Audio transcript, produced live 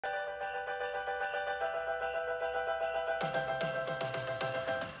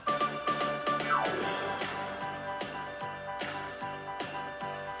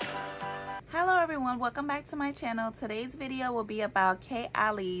everyone, welcome back to my channel. Today's video will be about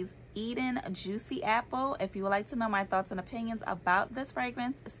Kayali's Eden Juicy Apple. If you would like to know my thoughts and opinions about this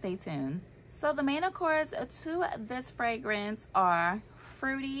fragrance, stay tuned. So the main accords to this fragrance are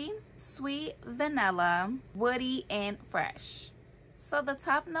fruity, sweet vanilla, woody, and fresh. So the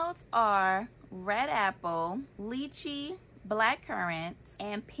top notes are red apple, lychee, blackcurrant,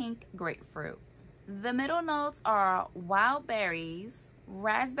 and pink grapefruit. The middle notes are wild berries,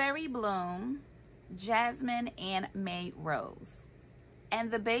 raspberry bloom, jasmine, and May rose.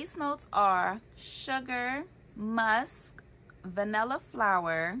 And the base notes are sugar, musk, vanilla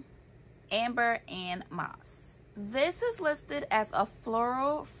flower, amber, and moss. This is listed as a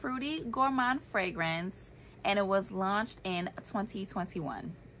floral fruity gourmand fragrance, and it was launched in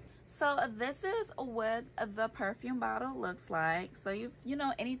 2021. So this is what the perfume bottle looks like. So if you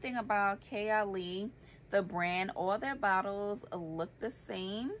know anything about Kayali, the brand, all their bottles look the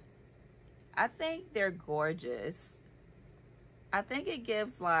same. I think they're gorgeous. I think it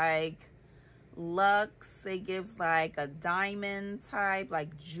gives like luxe, it gives like a diamond type,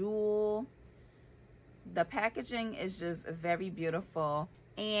 like jewel. The packaging is just very beautiful.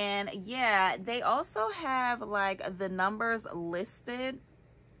 And yeah, they also have like the numbers listed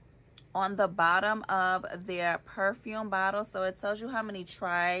on the bottom of their perfume bottle, so it tells you how many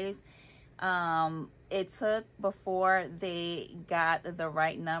tries it took before they got the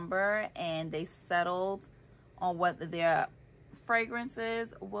right number and they settled on what their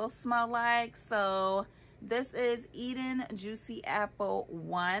fragrances will smell like. So this is Eden Juicy Apple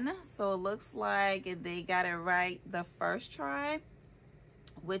 1, so it looks like they got it right the first try,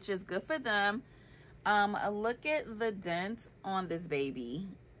 which is good for them. Look at the dent on this baby.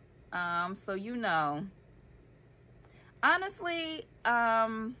 So you know, honestly,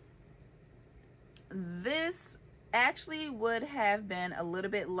 this actually would have been a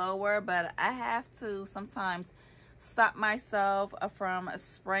little bit lower, but I have to sometimes stop myself from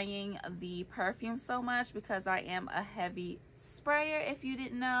spraying the perfume so much because I am a heavy sprayer. If you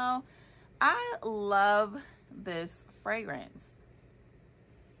didn't know, I love this fragrance.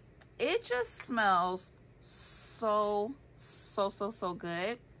 It just smells so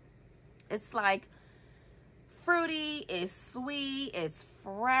good. It's like fruity, it's sweet, it's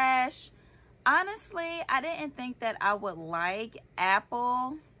fresh. Honestly, I didn't think that I would like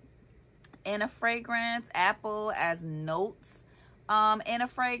apple in a fragrance, apple as notes in a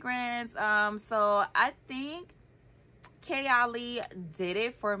fragrance. So I think Kayali did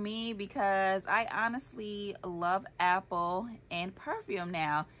it for me because I honestly love apple and perfume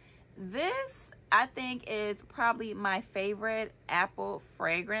now. This, I think, is probably my favorite apple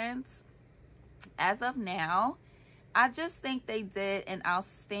fragrance as of now. I just think they did an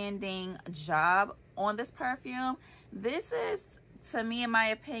outstanding job on this perfume. This is, to me, in my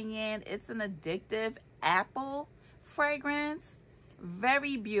opinion, it's an addictive apple fragrance.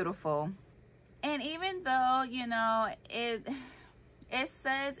 Very beautiful. And even though, you know, it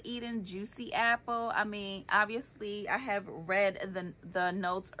says Eden Juicy Apple, I mean, obviously I have read the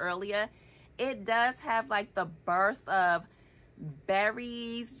notes earlier. It does have like the burst of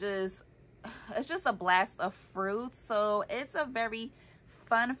berries, it's just a blast of fruits, so it's a very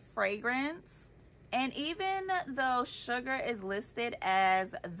fun fragrance. And even though sugar is listed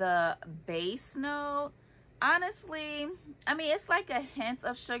as the base note, honestly, I mean, it's like a hint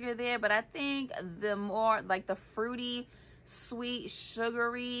of sugar there, but I think the more like the fruity, sweet,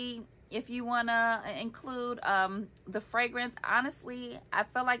 sugary, if you want to include the fragrance, honestly, I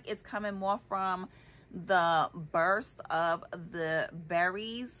feel like it's coming more from the burst of the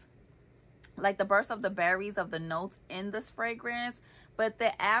berries, like the burst of the berries of the notes in this fragrance. But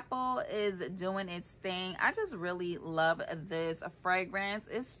the apple is doing its thing. I just really love this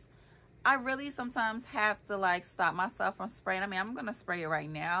fragrance. I really sometimes have to like stop myself from spraying. I mean, I'm gonna spray it right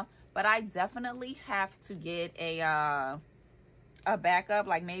now, but I definitely have to get a backup,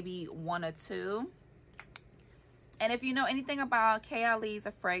 like maybe one or two. And if you know anything about Kayali's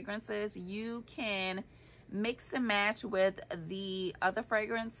fragrances, you can mix and match with the other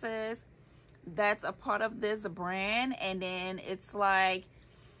fragrances that's a part of this brand, and then it's like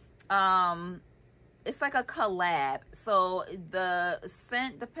a collab. So the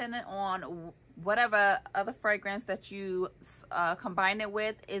scent, depending on whatever other fragrance that you combine it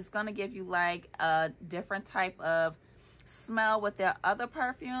with, is gonna give you like a different type of smell with their other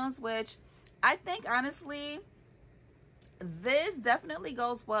perfumes, which I think honestly this definitely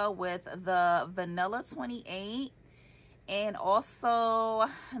goes well with the Vanilla 28 and also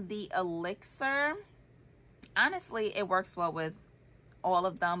the Elixir. Honestly, it works well with all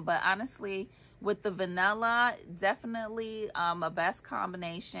of them, but honestly with the vanilla, definitely a best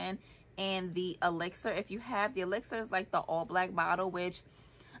combination. and the elixir. If you have the elixir, is like the all black bottle, which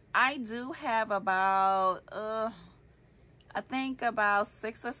I do have about I think about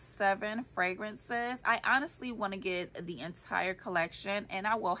 6 or 7 fragrances. I honestly want to get the entire collection, and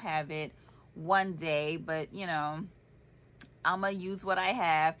I will have it one day, but you know, I'm gonna use what I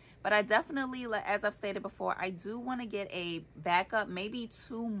have. But I definitely, as I've stated before, I do want to get a backup, maybe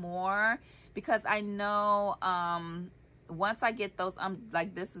 2 more, because I know once I get those, I'm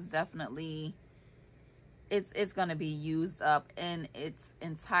like, this is definitely, it's gonna be used up in its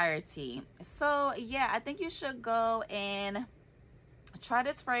entirety. So yeah, I think you should go and try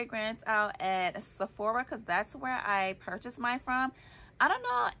this fragrance out at Sephora, because that's where I purchased mine from. I don't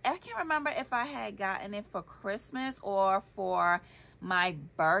know, I can't remember if I had gotten it for Christmas or for my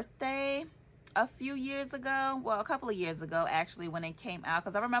birthday a few years ago. Well, a couple of years ago actually, when it came out,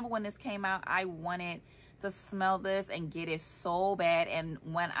 because I remember when this came out, I wanted to smell this and get it so bad. And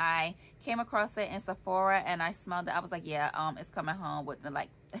when I came across it in Sephora and I smelled it, I was like, yeah, it's coming home with the, like,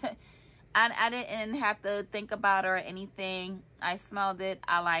 I didn't have to think about it or anything. I smelled it,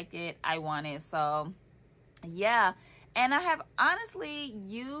 I like it, I want it. So yeah, and I have honestly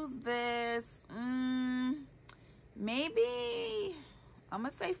used this maybe, I'm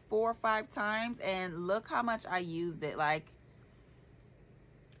gonna say 4 or 5 times, and look how much I used it. Like,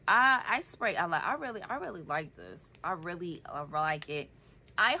 I spray a lot. I really like this. I really like it.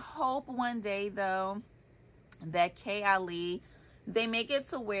 I hope one day though that KLE, they make it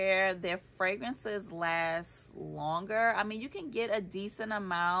to where their fragrances last longer. I mean, you can get a decent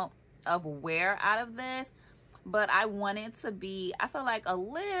amount of wear out of this, but I want it to be, I feel like, a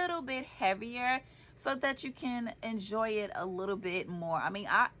little bit heavier so that you can enjoy it a little bit more. I mean,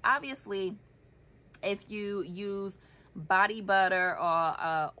 obviously, if you use body butter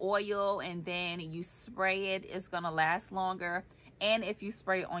or oil and then you spray it, it's gonna last longer. And if you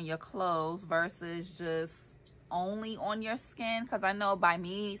spray it on your clothes versus just only on your skin, because I know by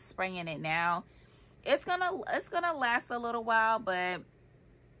me spraying it now, it's gonna last a little while, but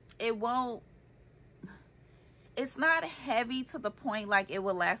it won't, it's not heavy to the point like it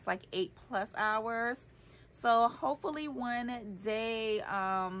will last like 8+ hours. So hopefully one day,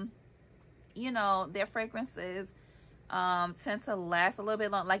 you know, their fragrances tend to last a little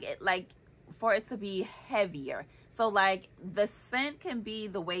bit long, like for it to be heavier. So like the scent can be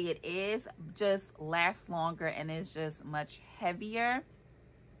the way it is, just lasts longer and is just much heavier.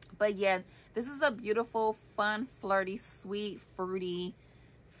 But yeah, this is a beautiful, fun, flirty, sweet, fruity,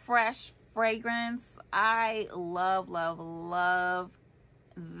 fresh fragrance. I love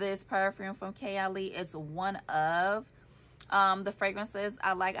this perfume from KLE. It's one of the fragrances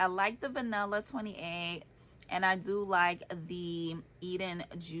I like. I like the vanilla 28, and I do like the Eden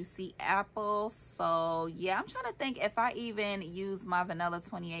Juicy Apple. So yeah, I'm trying to think if I even use my vanilla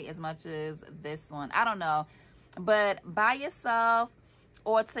 28 as much as this one. I don't know, but by yourself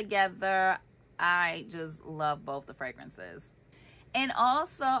or together, I just love both the fragrances. And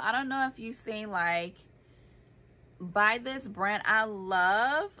also, I don't know if you've seen, like, by this brand, I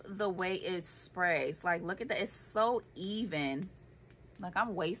love the way it sprays. Like, look at that, it's so even. Like,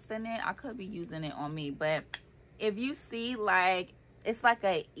 I'm wasting it. I could be using it on me, but if you see, like, it's like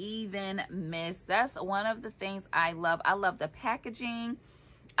a even mist. That's one of the things I love. I love the packaging.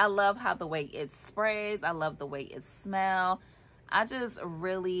 I love how the way it sprays. I love the way it smells. I just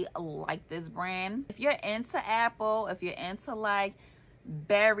really like this brand. If you're into apple, if you're into like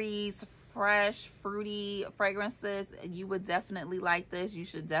berries, fresh, fruity fragrances, you would definitely like this. You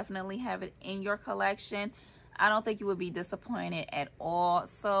should definitely have it in your collection. I don't think you would be disappointed at all.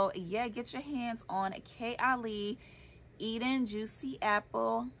 So yeah, get your hands on KLE Eden Juicy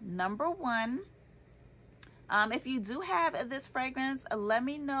Apple #1. If you do have this fragrance, let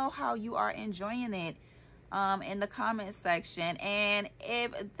me know how you are enjoying it in the comment section. And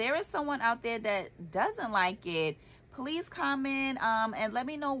if there is someone out there that doesn't like it, please comment and let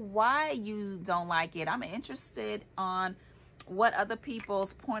me know why you don't like it. I'm interested on what other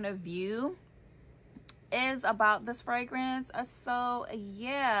people's point of view is about this fragrance. So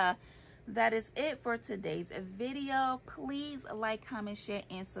yeah, that is it for today's video. Please like, comment, share,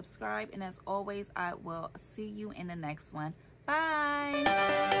 and subscribe. And as always, I will see you in the next one.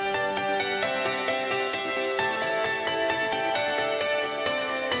 Bye.